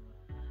it.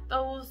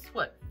 Those,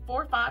 what,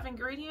 4 or 5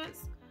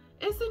 ingredients?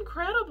 It's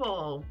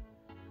incredible.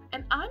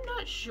 And I'm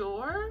not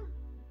sure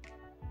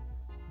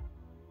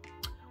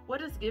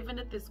what is giving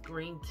it this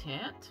green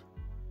tint.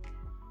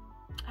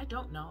 I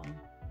don't know,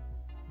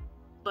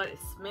 but it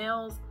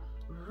smells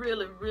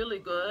really, really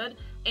good.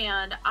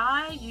 And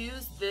I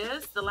used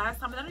this the last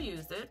time that I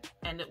used it,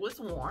 and it was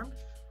warm,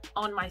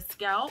 on my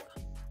scalp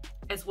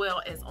as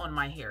well as on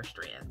my hair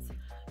strands.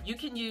 You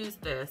can use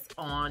this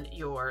on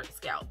your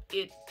scalp.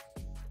 It,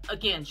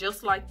 again,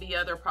 just like the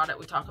other product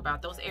we talk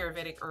about, those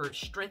Ayurvedic herbs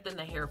strengthen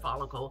the hair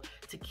follicle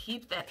to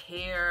keep that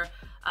hair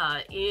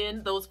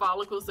in those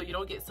follicles so you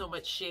don't get so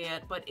much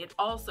shed, but it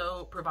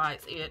also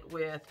provides it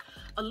with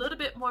a little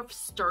bit more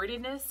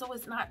sturdiness, so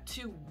it's not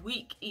too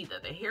weak either.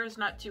 The hair is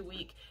not too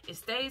weak. It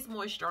stays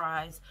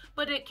moisturized,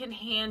 but it can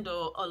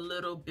handle a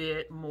little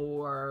bit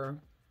more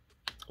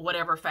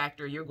whatever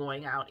factor you're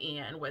going out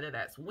in, whether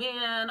that's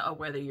wind or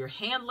whether you're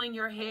handling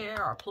your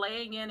hair or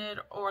playing in it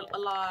or a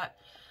lot.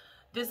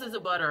 This is a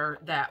butter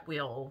that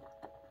will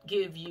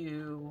give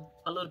you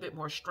a little bit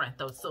more strength,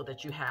 though, so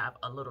that you have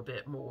a little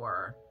bit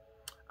more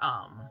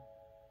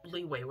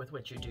leeway with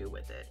what you do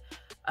with it.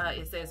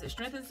 It says it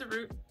strengthens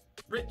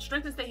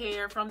the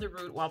hair from the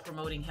root while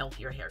promoting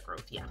healthier hair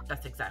growth. Yeah,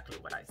 that's exactly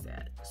what I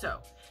said.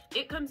 So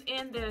it comes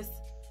in this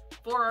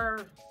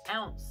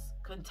 4-ounce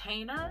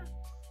container.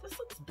 This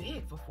looks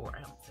big for 4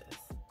 ounces.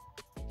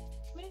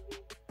 Maybe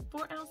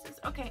 4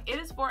 ounces. Okay, it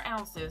is 4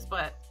 ounces,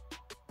 but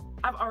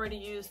I've already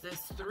used this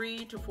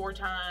 3 to 4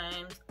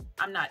 times.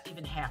 I'm not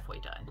even halfway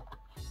done.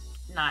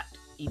 Not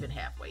even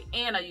halfway.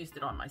 And I used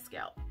it on my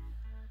scalp.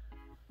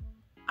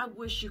 I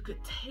wish you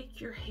could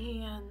take your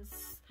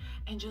hands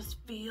and just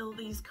feel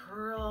these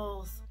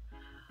curls.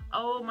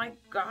 Oh my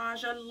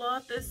gosh, I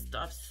love this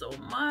stuff so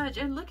much.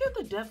 And look at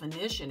the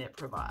definition it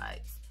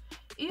provides.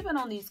 Even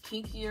on these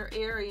kinkier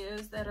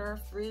areas that are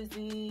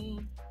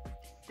frizzy,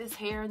 this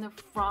hair in the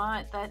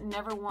front that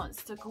never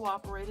wants to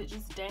cooperate, it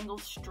just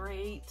dangles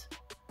straight.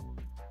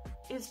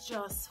 It's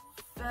just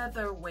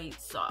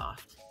featherweight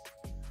soft.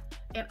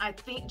 And I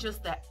think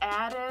just the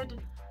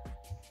added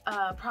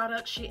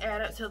product she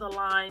added to the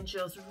line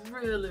just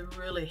really,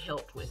 really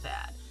helped with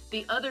that.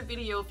 The other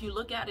video, if you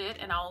look at it,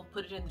 and I'll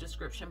put it in the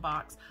description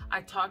box,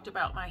 I talked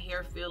about my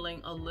hair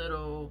feeling a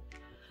little,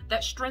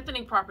 that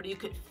strengthening property you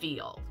could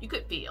feel.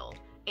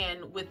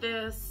 And with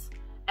this,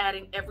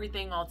 adding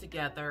everything all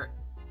together,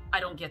 I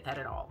don't get that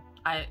at all.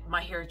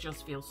 My hair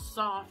just feels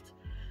soft.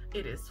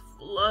 It is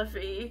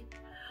fluffy.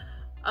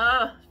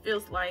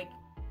 Feels like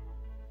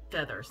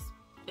feathers.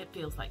 It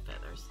feels like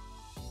feathers.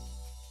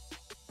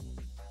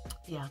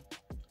 Yeah,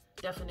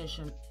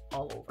 definition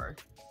all over.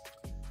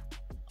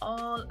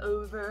 All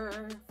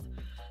over.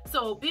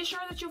 So be sure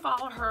that you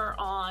follow her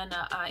on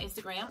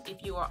Instagram.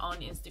 If you are on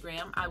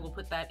Instagram, I will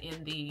put that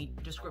in the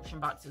description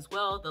box as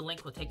well. The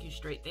link will take you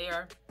straight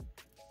there.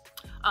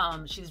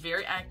 She's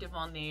very active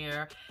on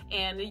there,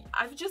 and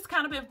I've just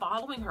kind of been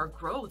following her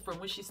growth from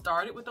when she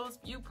started with those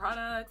few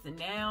products, and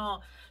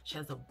now she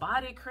has a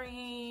body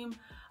cream.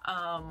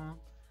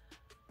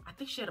 I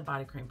think she had a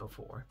body cream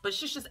before, but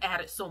she's just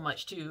added so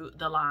much to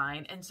the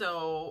line, and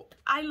so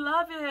I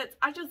love it.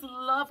 I just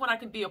love when I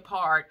can be a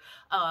part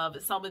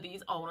of some of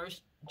these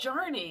owners'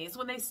 journeys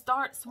when they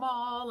start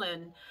small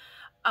and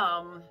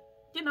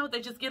you know,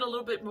 they just get a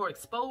little bit more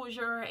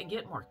exposure and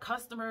get more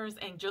customers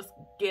and just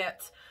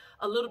get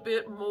a little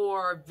bit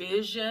more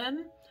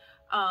vision.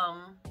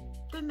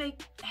 Then they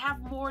have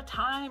more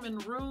time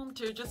and room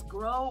to just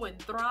grow and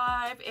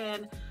thrive.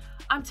 And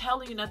I'm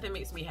telling you, nothing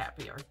makes me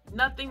happier.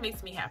 Nothing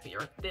makes me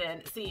happier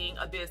than seeing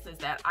a business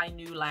that I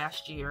knew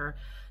last year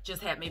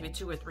just had maybe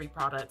 2 or 3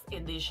 products,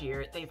 and this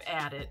year they've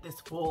added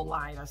this full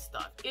line of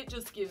stuff. It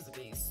just gives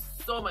me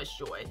so much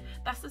joy.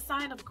 That's a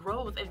sign of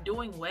growth and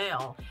doing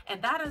well.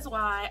 And that is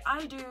why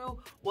I do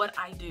what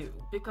I do,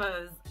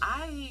 because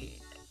I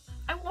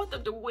want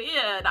them to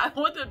win. I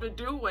want them to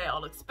do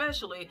well,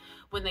 especially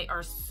when they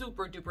are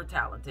super duper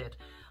talented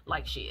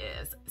like she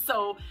is.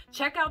 So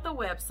check out the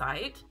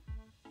website.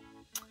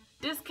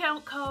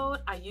 Discount code,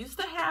 I used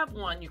to have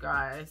one, you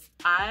guys.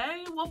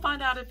 I will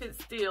find out if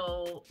it's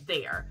still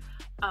there.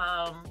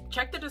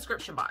 Check the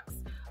description box.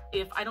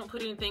 If I don't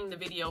put anything in the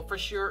video, for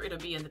sure it'll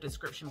be in the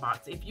description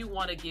box if you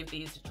want to give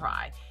these a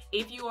try.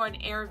 If you are an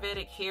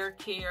Ayurvedic hair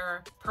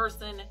care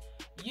person,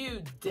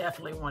 you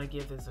definitely want to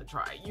give this a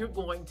try. You're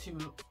going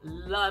to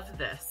love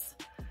this.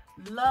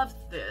 Love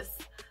this.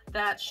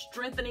 that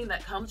strengthening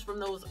that comes from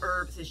those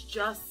herbs is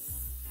just,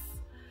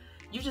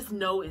 you just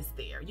know it's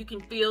there. You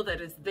can feel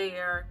that it's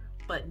there,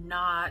 but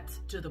not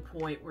to the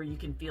point where you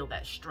can feel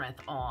that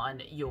strength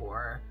on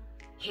your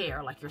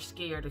hair, like you're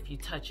scared if you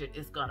touch it,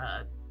 it's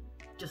gonna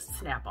just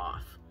snap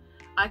off.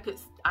 I could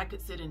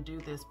sit and do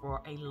this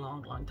for a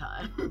long, long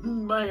time.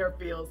 My hair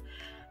feels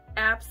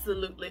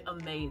absolutely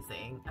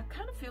amazing. I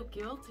kind of feel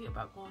guilty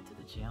about going to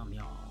the gym,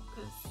 y'all,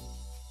 because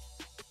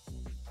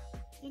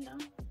you know,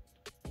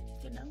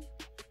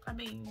 I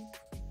mean,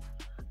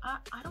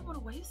 I don't want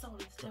to waste all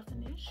this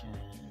definition.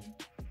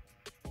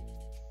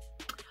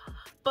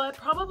 But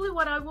probably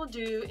what I will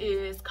do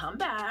is come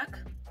back,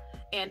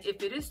 and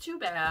if it is too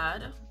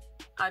bad,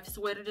 I've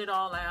sweated it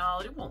all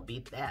out, it won't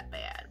be that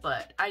bad,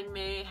 but I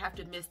may have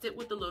to mist it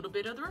with a little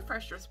bit of the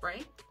refresher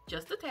spray,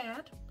 just a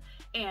tad,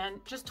 and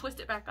just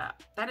twist it back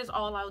up. That is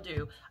all I'll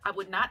do. I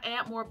would not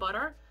add more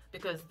butter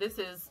because this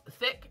is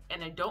thick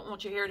and I don't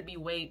want your hair to be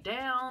weighed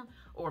down,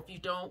 or if you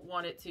don't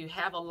want it to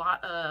have a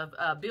lot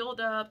of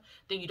buildup,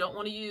 then you don't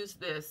want to use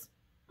this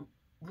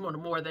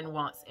more than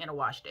once in a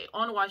wash day.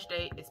 On a wash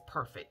day, it's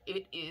perfect.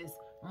 It is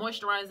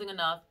moisturizing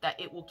enough that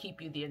it will keep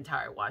you the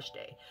entire wash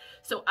day.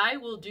 So I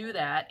will do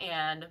that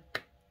and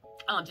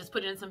just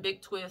put in some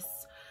big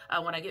twists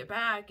when I get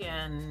back,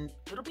 and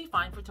it'll be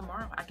fine for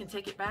tomorrow. I can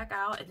take it back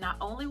out, and not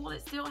only will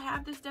it still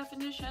have this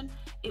definition,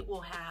 it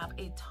will have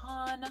a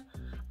ton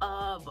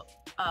of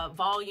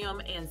volume,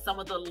 and some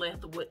of the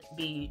length would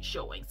be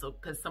showing, so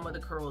because some of the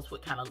curls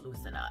would kind of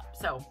loosen up.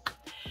 So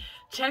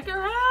check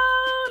her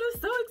out,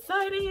 it's so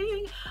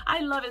exciting.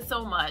 I love it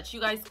so much.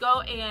 You guys go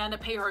and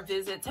pay her a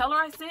visit. Tell her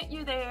I sent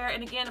you there.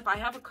 And again, if I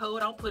have a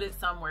code, I'll put it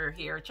somewhere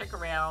here. Check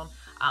around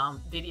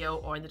video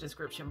or in the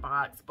description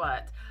box.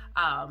 But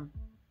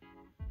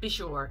be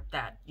sure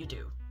that you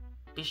do.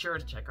 Be sure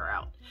to check her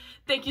out.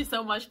 Thank you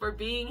so much for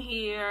being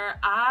here.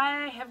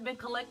 I have been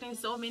collecting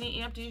so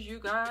many empties, you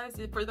guys.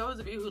 And for those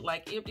of you who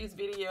like empties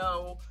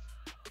video,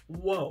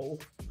 whoa.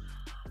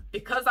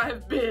 Because I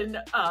have been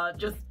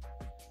just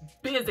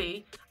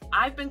busy,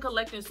 I've been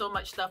collecting so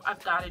much stuff,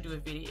 I've got to do a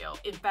video.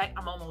 In fact,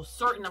 I'm almost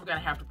certain I'm gonna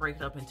have to break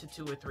it up into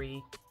 2 or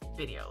 3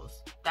 videos.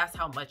 That's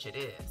how much it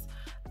is.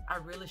 I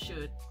really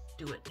should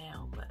do it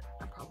now, but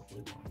I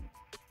probably won't.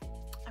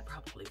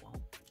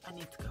 I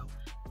need to go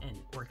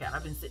and work out.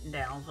 I've been sitting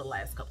down for the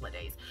last couple of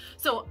days.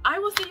 So I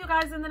will see you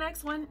guys in the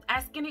next one.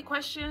 Ask any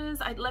questions.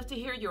 I'd love to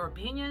hear your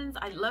opinions.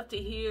 I'd love to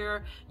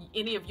hear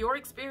any of your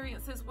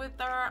experiences with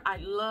her.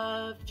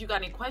 If you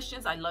got any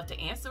questions, I'd love to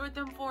answer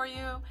them for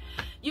you.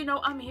 You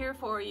know, I'm here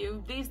for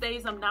you. These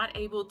days, I'm not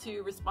able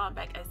to respond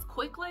back as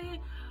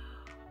quickly,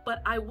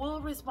 but I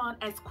will respond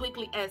as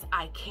quickly as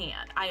I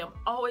can. I am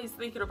always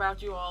thinking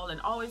about you all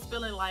and always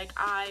feeling like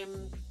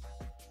I'm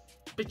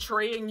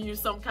betraying you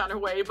some kind of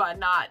way by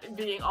not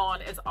being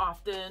on as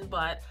often,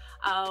 but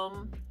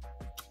I'm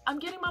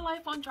getting my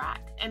life on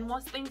track, and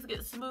once things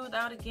get smoothed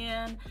out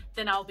again,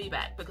 then I'll be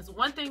back. Because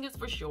one thing is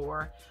for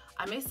sure,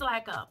 I may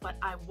slack up, but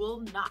I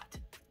will not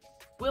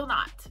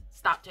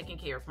stop taking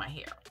care of my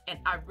hair. And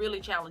I really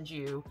challenge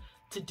you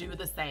to do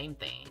the same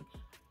thing.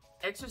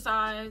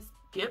 Exercise,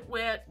 get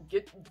wet,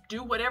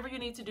 do whatever you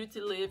need to do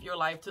to live your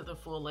life to the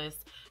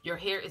fullest. Your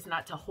hair is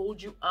not to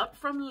hold you up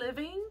from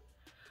living,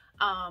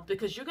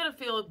 because you're gonna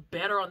feel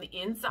better on the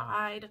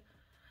inside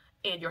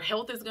and your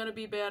health is gonna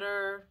be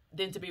better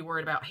than to be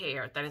worried about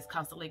hair that is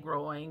constantly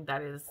growing,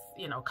 that is,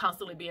 you know,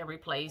 constantly being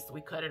replaced.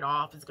 We cut it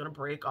off, it's gonna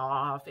break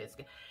off.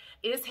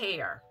 It's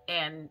hair,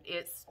 and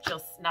it's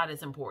just not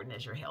as important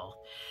as your health.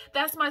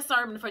 That's my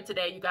sermon for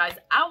today, you guys.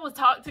 I will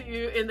talk to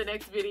you in the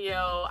next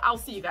video. I'll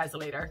see you guys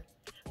later.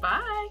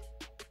 Bye.